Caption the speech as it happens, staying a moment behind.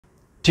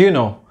Do you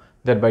know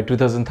that by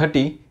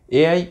 2030,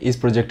 AI is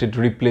projected to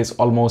replace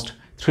almost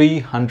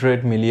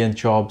 300 million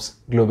jobs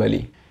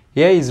globally?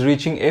 AI is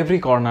reaching every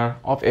corner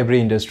of every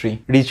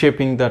industry,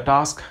 reshaping the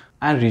task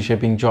and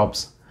reshaping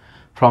jobs.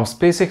 From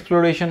space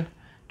exploration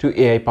to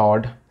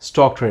AI-powered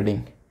stock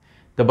trading,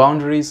 the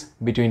boundaries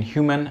between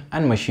human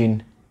and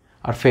machine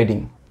are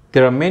fading.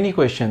 There are many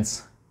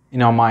questions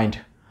in our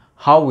mind.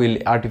 How will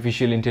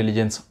artificial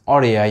intelligence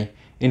or AI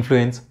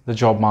influence the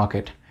job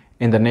market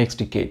in the next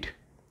decade?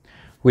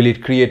 Will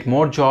it create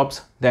more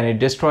jobs than it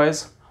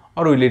destroys,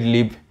 or will it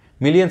leave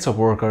millions of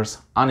workers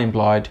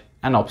unemployed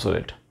and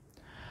obsolete?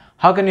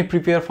 How can we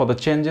prepare for the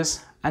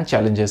changes and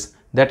challenges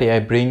that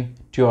AI bring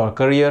to our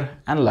career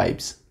and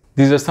lives?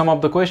 These are some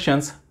of the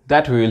questions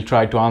that we will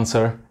try to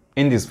answer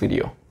in this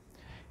video,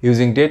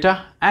 using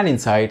data and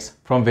insights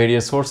from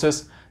various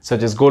sources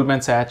such as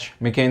Goldman Sachs,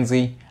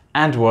 McKinsey,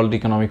 and World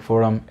Economic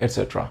Forum,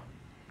 etc.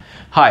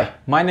 Hi,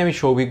 my name is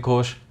Shobhik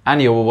Ghosh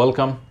and you are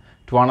welcome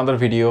to another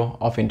video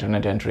of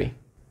Internet Entry.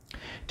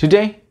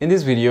 Today, in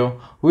this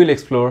video, we will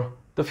explore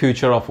the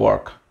future of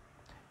work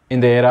in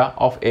the era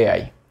of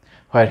AI,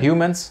 where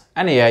humans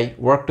and AI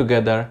work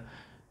together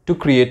to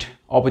create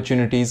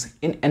opportunities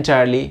in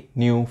entirely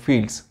new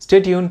fields. Stay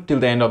tuned till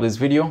the end of this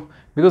video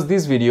because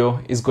this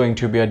video is going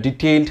to be a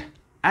detailed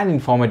and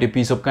informative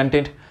piece of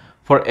content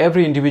for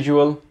every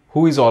individual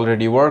who is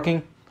already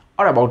working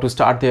or about to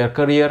start their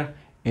career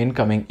in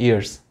coming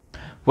years.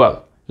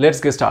 Well,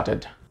 let's get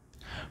started.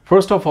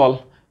 First of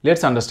all,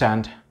 let's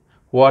understand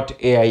what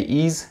AI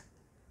is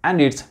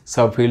and its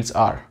subfields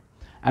are,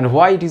 and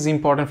why it is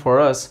important for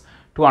us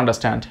to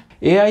understand.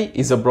 AI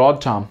is a broad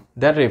term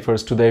that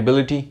refers to the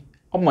ability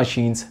of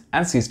machines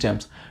and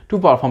systems to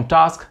perform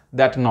tasks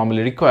that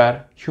normally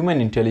require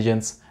human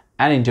intelligence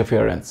and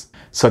interference,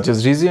 such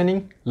as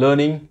reasoning,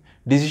 learning,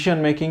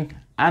 decision making,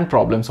 and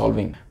problem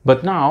solving.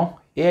 But now,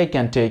 AI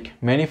can take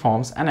many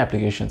forms and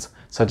applications,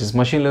 such as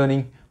machine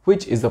learning,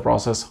 which is the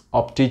process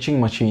of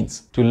teaching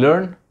machines to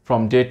learn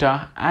from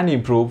data and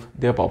improve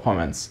their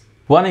performance.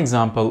 One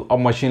example of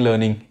machine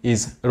learning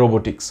is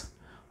robotics,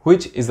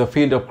 which is the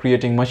field of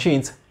creating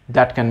machines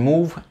that can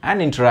move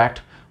and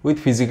interact with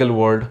physical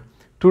world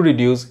to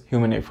reduce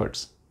human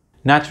efforts.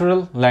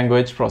 Natural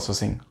language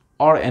processing,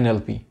 or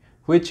NLP,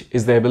 which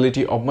is the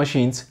ability of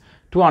machines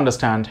to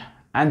understand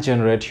and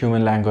generate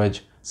human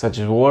language such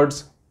as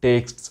words,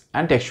 texts,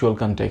 and textual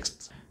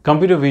contexts.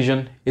 Computer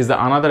vision is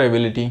the another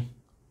ability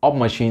of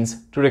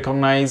machines to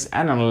recognize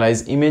and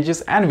analyze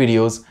images and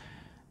videos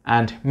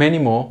and many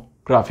more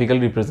graphical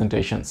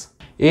representations.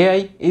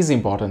 AI is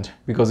important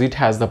because it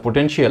has the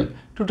potential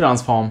to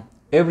transform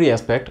every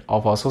aspect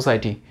of our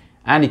society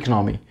and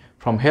economy,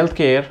 from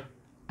healthcare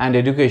and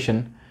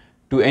education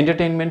to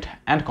entertainment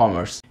and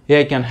commerce.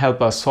 AI can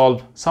help us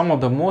solve some of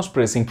the most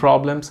pressing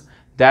problems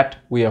that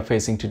we are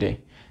facing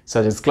today,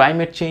 such as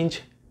climate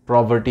change,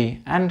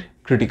 poverty, and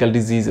critical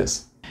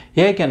diseases.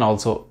 AI can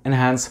also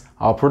enhance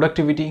our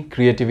productivity,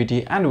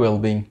 creativity, and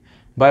well-being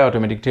by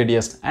automating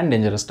tedious and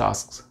dangerous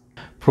tasks,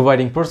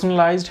 providing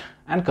personalized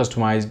and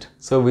customized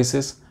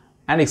services,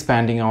 and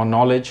expanding our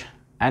knowledge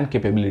and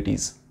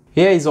capabilities.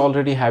 AI is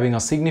already having a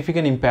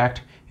significant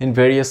impact in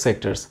various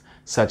sectors,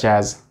 such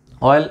as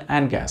oil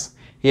and gas.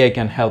 AI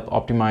can help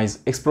optimize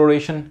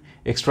exploration,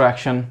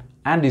 extraction,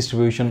 and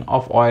distribution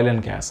of oil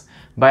and gas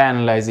by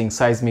analyzing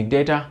seismic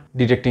data,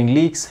 detecting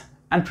leaks,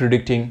 and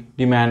predicting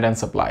demand and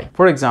supply.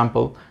 For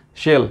example,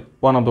 Shell,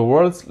 one of the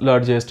world's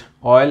largest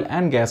oil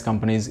and gas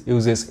companies,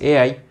 uses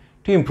AI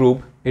to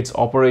improve its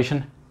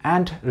operation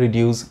and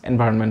reduce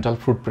environmental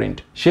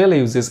footprint. Shell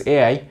uses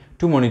AI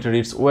to monitor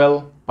its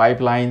oil,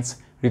 pipelines,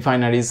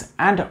 refineries,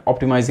 and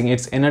optimizing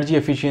its energy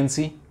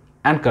efficiency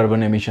and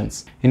carbon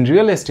emissions. In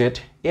real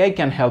estate, AI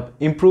can help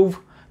improve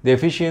the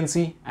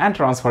efficiency and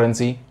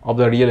transparency of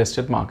the real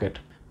estate market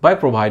by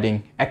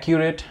providing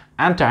accurate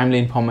and timely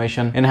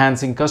information,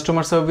 enhancing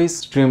customer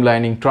service,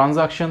 streamlining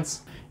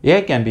transactions.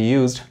 AI can be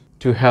used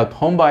to help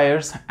home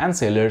buyers and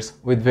sellers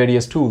with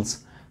various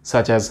tools,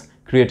 such as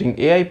creating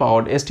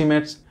AI-powered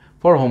estimates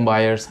for home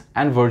buyers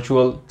and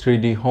virtual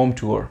 3D home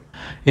tour.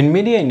 In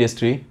media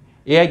industry,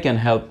 AI can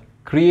help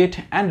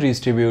create and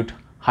distribute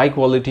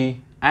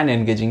high-quality and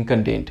engaging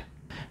content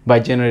by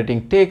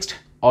generating text,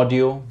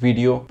 audio,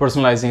 video,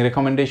 personalizing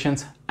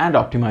recommendations, and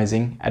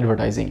optimizing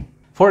advertising.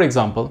 For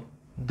example,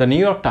 the New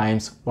York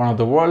Times, one of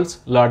the world's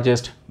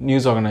largest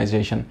news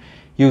organizations,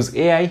 use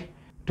AI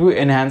to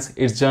enhance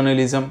its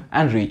journalism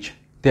and reach.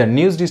 Their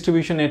news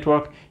distribution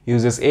network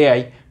uses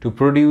AI to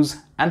produce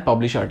and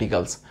publish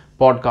articles,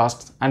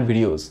 podcasts, and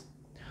videos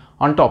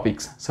on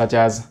topics such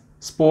as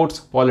sports,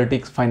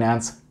 politics,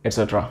 finance,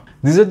 etc.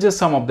 These are just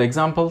some of the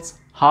examples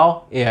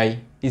how AI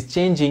is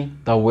changing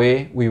the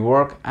way we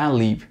work and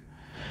live.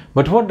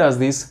 But what does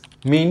this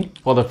mean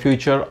for the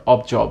future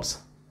of jobs?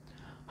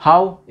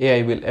 How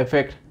AI will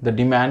affect the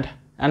demand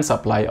and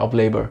supply of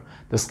labor,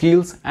 the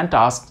skills and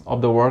tasks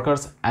of the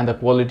workers, and the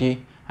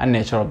quality and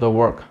nature of the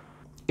work.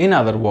 In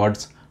other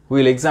words, we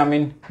will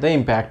examine the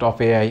impact of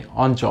AI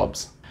on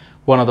jobs.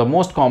 One of the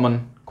most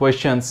common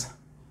questions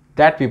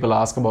that people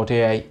ask about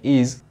AI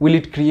is, will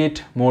it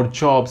create more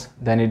jobs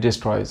than it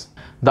destroys?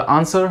 The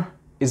answer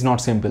is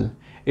not simple.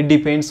 It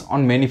depends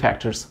on many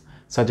factors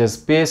such as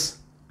pace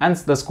and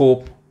the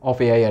scope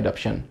of AI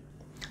adoption,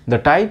 the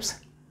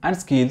types and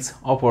skills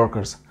of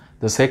workers,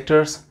 the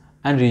sectors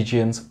and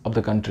regions of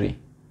the country.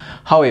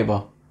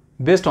 However,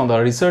 based on the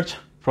research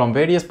from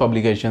various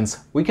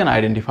publications, we can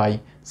identify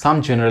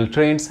some general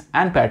trends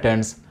and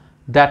patterns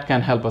that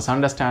can help us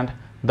understand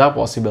the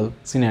possible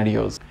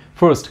scenarios.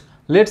 First,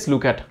 let's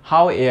look at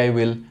how AI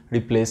will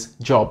replace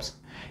jobs.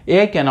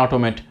 AI can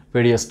automate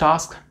various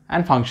tasks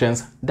and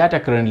functions that are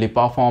currently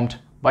performed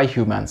by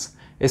humans,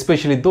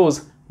 especially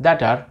those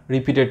that are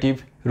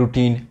repetitive,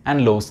 routine,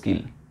 and low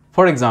skill.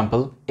 For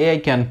example, AI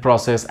can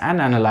process and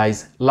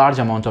analyze large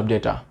amounts of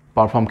data,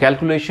 perform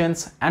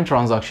calculations and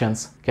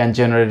transactions, can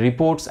generate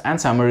reports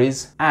and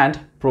summaries, and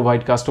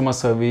provide customer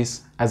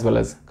service as well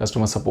as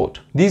customer support.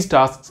 These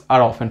tasks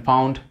are often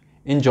found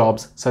in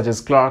jobs such as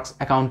clerks,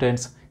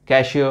 accountants,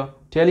 cashier,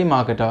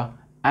 telemarketer,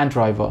 and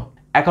driver.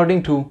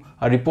 According to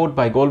a report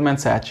by Goldman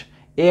Sachs,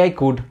 AI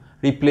could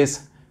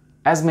replace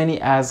as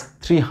many as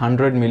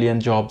 300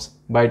 million jobs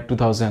by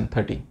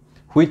 2030,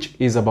 which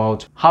is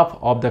about half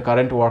of the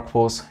current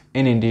workforce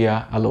in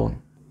India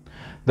alone.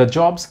 The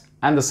jobs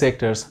and the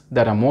sectors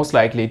that are most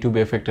likely to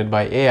be affected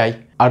by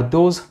AI are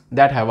those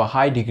that have a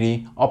high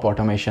degree of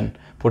automation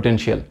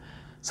potential,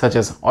 such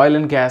as oil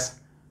and gas,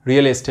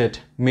 real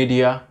estate,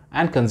 media,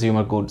 and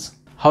consumer goods.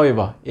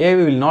 However, AI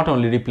will not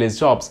only replace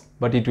jobs,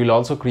 but it will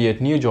also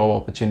create new job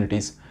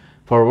opportunities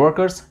for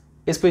workers,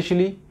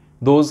 especially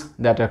those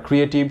that are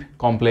creative,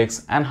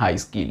 complex, and high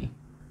skill.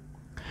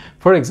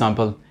 For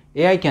example,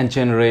 AI can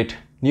generate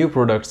new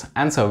products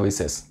and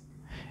services.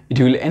 It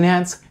will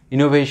enhance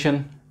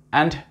innovation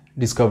and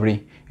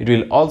discovery. It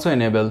will also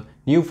enable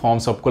new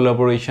forms of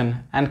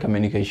collaboration and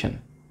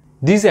communication.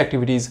 These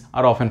activities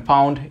are often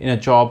found in a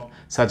job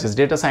such as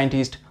data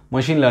scientist,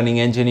 machine learning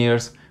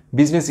engineers,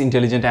 business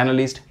intelligence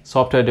analysts,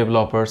 software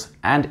developers,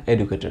 and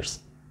educators.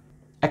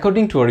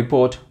 According to a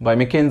report by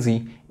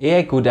McKinsey,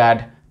 AI could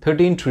add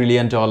 $13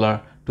 trillion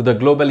to the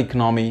global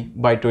economy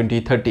by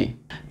 2030.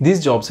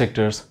 These job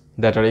sectors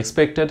that are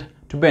expected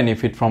to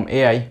benefit from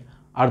AI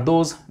are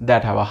those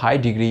that have a high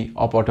degree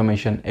of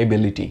automation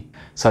ability,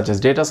 such as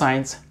data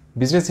science,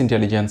 business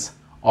intelligence,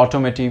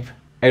 automotive,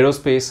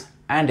 aerospace,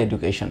 and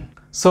education.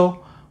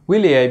 So,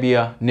 will AI be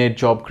a net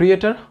job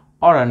creator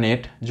or a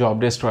net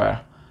job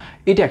destroyer?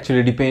 It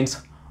actually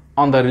depends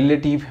on the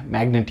relative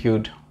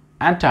magnitude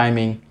and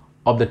timing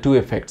of the two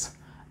effects,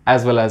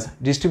 as well as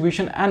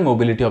distribution and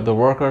mobility of the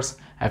workers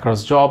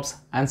across jobs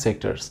and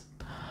sectors.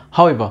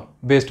 However,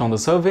 based on the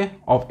survey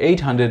of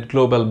 800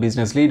 global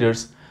business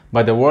leaders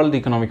by the World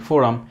Economic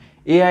Forum,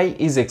 AI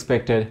is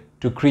expected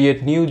to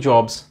create new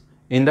jobs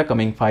in the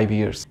coming 5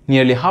 years.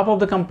 Nearly half of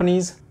the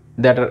companies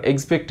that are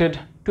expected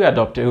to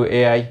adopt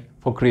AI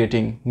for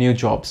creating new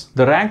jobs.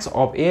 The ranks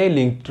of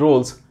AI-linked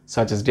roles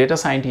such as data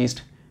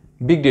scientist,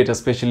 big data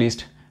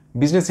specialist,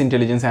 business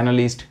intelligence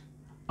analyst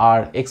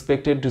are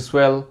expected to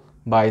swell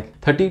by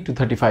 30 to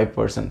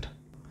 35%,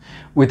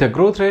 with a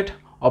growth rate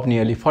of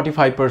nearly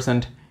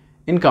 45%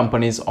 in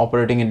companies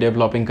operating in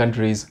developing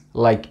countries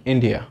like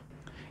India.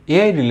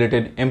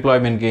 AI-related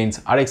employment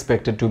gains are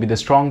expected to be the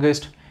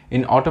strongest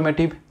in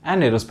automotive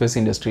and aerospace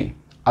industry.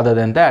 Other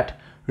than that,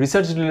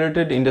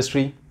 research-related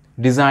industry,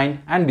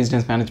 design and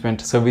business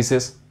management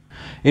services,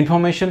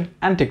 information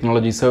and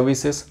technology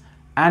services,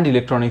 and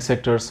electronic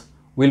sectors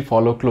will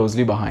follow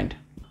closely behind.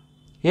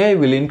 AI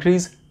will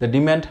increase the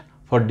demand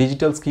for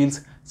digital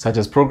skills such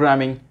as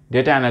programming,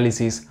 data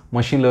analysis,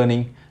 machine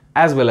learning,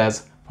 as well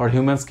as for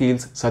human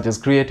skills such as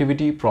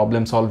creativity,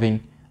 problem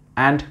solving,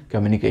 and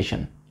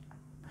communication.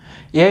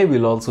 AI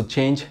will also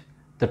change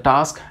the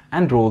tasks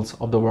and roles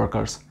of the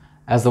workers,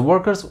 as the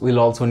workers will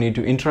also need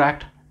to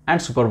interact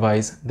and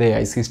supervise the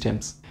AI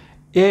systems.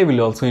 AI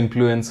will also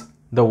influence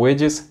the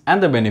wages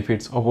and the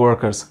benefits of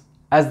workers,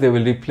 as they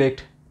will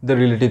reflect the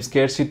relative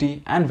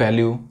scarcity and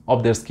value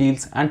of their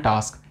skills and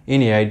tasks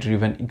in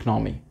AI-driven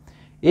economy.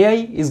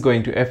 AI is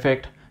going to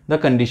affect the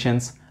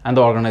conditions and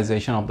the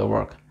organization of the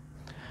work,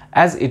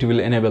 as it will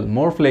enable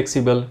more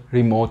flexible,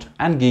 remote,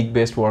 and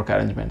gig-based work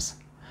arrangements,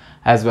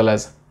 as well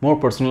as more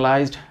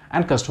personalized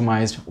and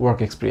customized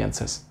work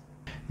experiences.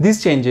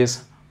 These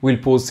changes will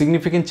pose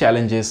significant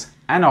challenges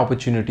and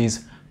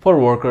opportunities for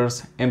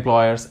workers,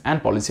 employers,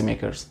 and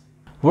policymakers.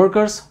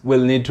 Workers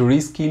will need to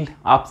reskill,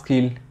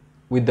 upskill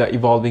with the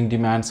evolving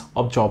demands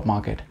of job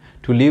market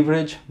to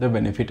leverage the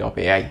benefit of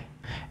AI.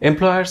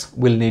 Employers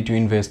will need to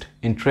invest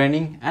in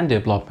training and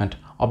development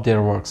of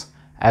their works,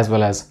 as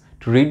well as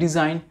to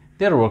redesign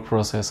their work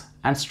process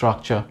and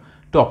structure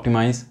to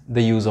optimize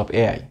the use of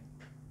AI.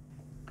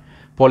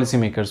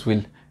 Policymakers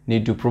will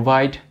need to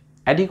provide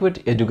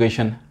adequate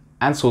education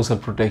and social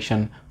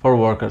protection for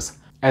workers,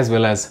 as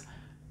well as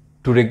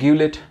to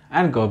regulate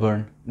and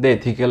govern the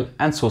ethical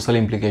and social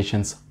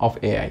implications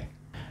of AI.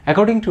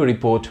 According to a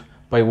report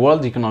by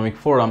World Economic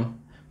Forum,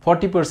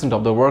 40%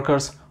 of the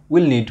workers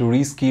will need to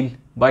reskill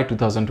by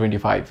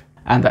 2025,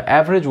 and the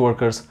average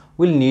workers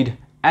will need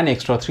an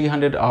extra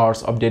 300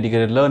 hours of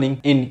dedicated learning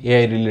in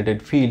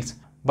AI-related fields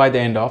by the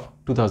end of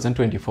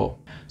 2024.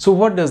 So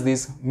what does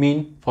this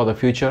mean for the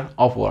future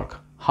of work?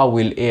 How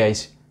will AI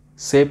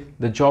shape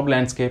the job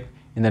landscape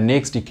in the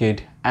next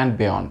decade and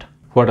beyond?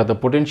 What are the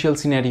potential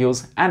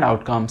scenarios and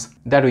outcomes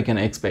that we can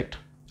expect?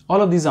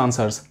 All of these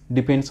answers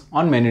depends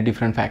on many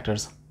different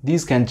factors.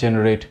 These can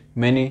generate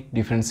many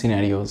different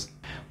scenarios.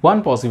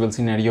 One possible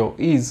scenario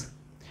is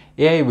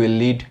AI will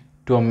lead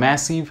to a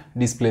massive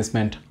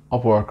displacement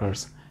of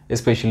workers,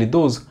 especially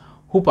those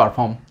who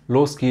perform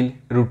low-skill,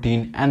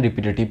 routine and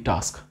repetitive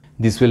tasks.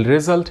 This will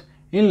result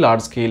in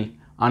large-scale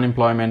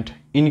unemployment,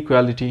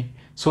 inequality,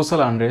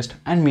 social unrest,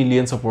 and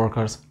millions of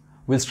workers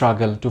will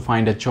struggle to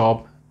find a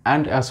job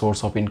and a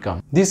source of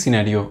income. This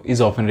scenario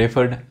is often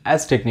referred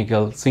as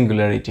technical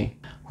singularity,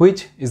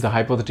 which is the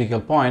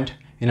hypothetical point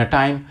in a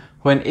time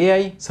when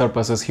AI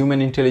surpasses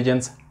human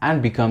intelligence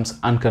and becomes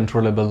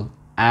uncontrollable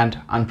and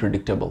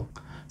unpredictable.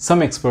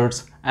 Some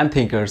experts and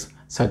thinkers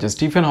such as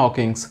Stephen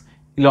Hawking,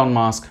 Elon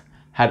Musk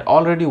had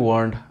already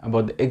warned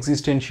about the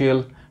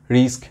existential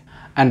risk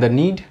and the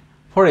need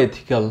for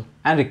ethical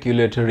and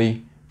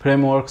regulatory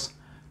frameworks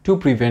to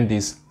prevent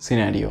this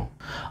scenario.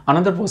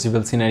 Another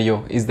possible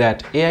scenario is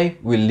that AI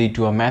will lead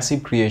to a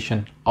massive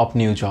creation of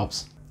new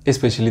jobs,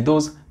 especially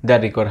those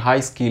that require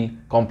high-skill,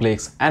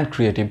 complex, and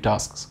creative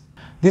tasks.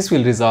 This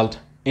will result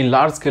in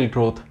large-scale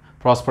growth,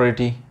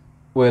 prosperity,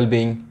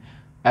 well-being,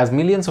 as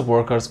millions of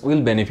workers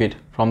will benefit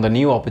from the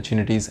new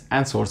opportunities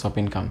and source of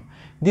income.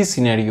 This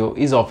scenario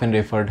is often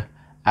referred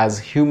as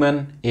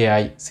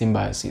human-AI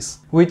symbiosis,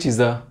 which is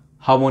a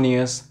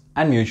harmonious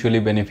and mutually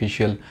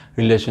beneficial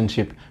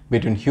relationship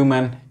between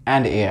human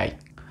and AI.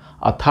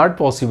 A third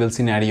possible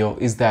scenario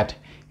is that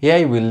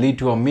AI will lead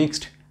to a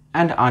mixed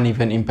and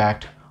uneven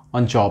impact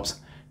on jobs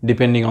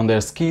depending on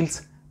their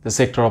skills, the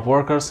sector of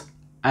workers,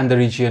 and the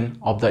region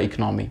of the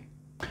economy.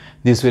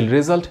 This will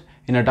result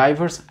in a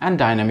diverse and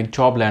dynamic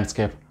job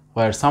landscape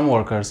where some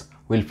workers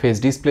will face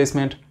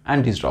displacement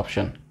and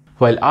disruption,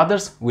 while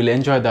others will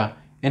enjoy the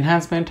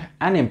enhancement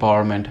and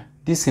empowerment.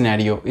 This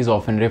scenario is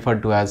often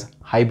referred to as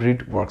hybrid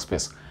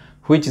workspace,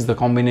 which is the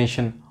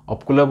combination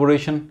of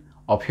collaboration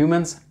of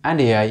humans and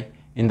AI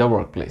in the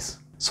workplace.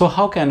 So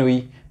how can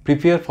we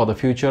prepare for the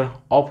future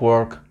of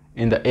work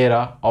in the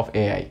era of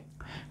AI?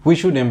 We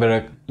should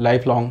embrace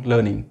lifelong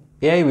learning.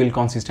 AI will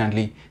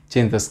consistently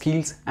change the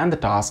skills and the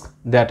tasks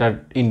that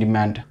are in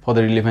demand for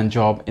the relevant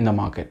job in the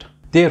market.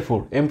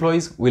 Therefore,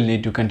 employees will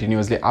need to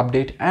continuously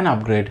update and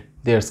upgrade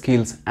their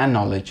skills and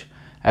knowledge,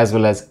 as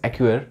well as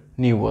acquire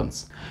new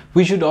ones.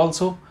 We should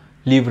also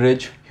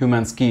leverage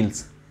human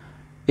skills.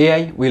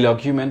 AI will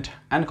augment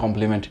and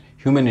complement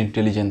human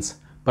intelligence,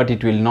 but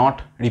it will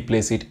not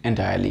replace it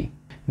entirely.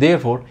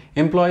 Therefore,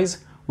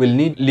 employees will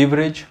need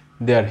leverage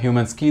their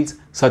human skills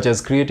such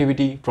as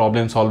creativity,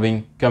 problem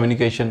solving,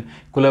 communication,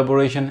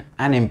 collaboration,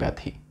 and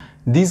empathy.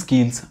 These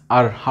skills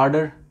are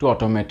harder to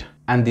automate,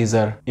 and these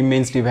are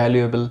immensely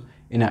valuable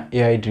in an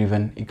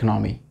AI-driven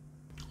economy.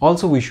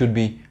 Also, we should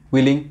be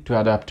willing to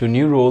adapt to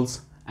new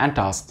roles and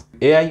tasks.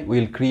 AI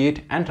will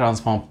create and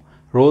transform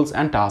roles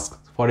and tasks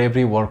for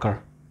every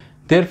worker.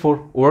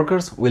 Therefore,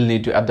 workers will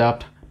need to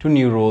adapt to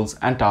new roles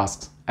and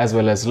tasks as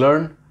well as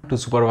learn to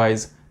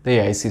supervise the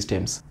AI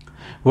systems.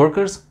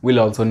 Workers will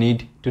also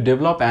need to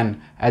develop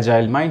an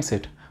agile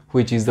mindset,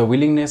 which is the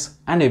willingness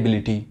and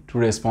ability to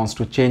respond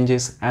to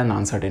changes and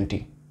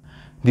uncertainty.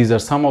 These are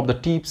some of the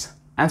tips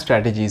and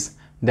strategies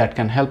that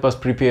can help us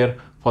prepare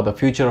for the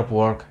future of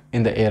work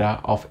in the era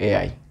of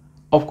AI.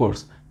 Of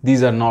course,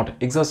 these are not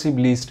exhaustive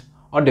list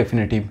or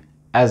definitive,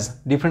 as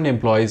different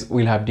employees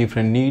will have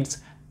different needs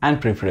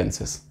and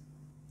preferences.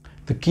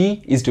 The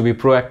key is to be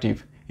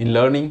proactive in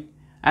learning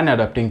and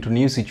adapting to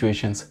new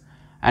situations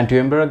and to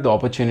embrace the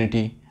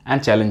opportunity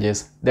and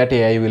challenges that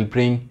AI will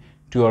bring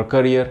to our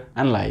career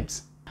and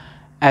lives.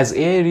 As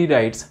AI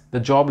rewrites the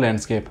job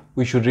landscape,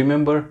 we should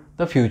remember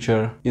the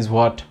future is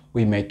what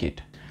we make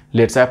it.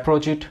 Let's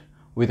approach it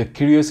with a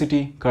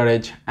curiosity,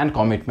 courage, and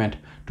commitment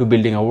to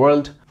building a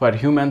world where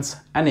humans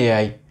and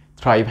AI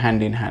thrive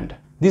hand in hand.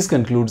 This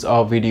concludes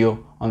our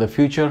video on the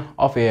future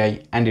of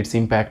AI and its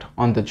impact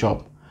on the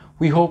job.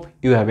 We hope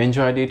you have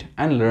enjoyed it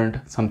and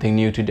learned something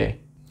new today.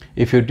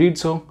 If you did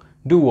so,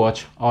 do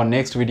watch our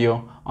next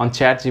video on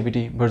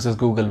ChatGPT versus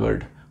Google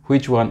World.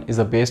 Which one is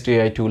the best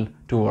AI tool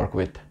to work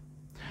with?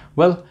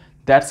 Well,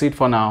 that's it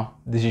for now.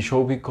 This is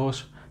Shobhik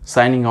Ghosh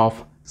signing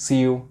off. See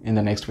you in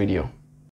the next video.